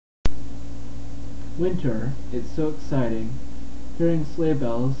Winter, it's so exciting, hearing sleigh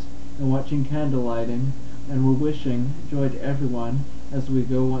bells and watching candle lighting, and we're wishing joy to everyone as we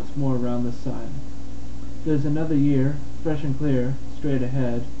go once more around the sun. There's another year, fresh and clear, straight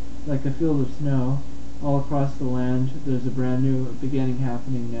ahead, like a field of snow. All across the land, there's a brand new beginning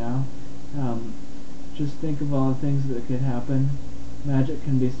happening now. Just think of all the things that could happen. Magic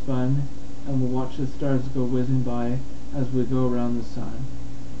can be spun, and we'll watch the stars go whizzing by as we go around the sun.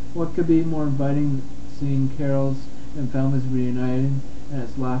 What could be more inviting than seeing carols and families reuniting, and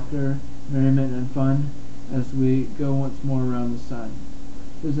its laughter, merriment, and fun as we go once more around the sun.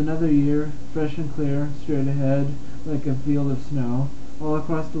 There's another year, fresh and clear, straight ahead, like a field of snow. All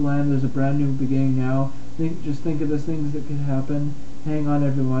across the land there's a brand new beginning now. Just think of the things that could happen. Hang on,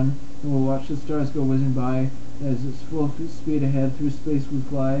 everyone, and we'll watch the stars go whizzing by as it's full speed ahead through space we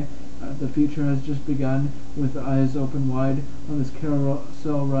fly. The future has just begun, with eyes open wide on this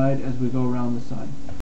carousel ride as we go around the sun.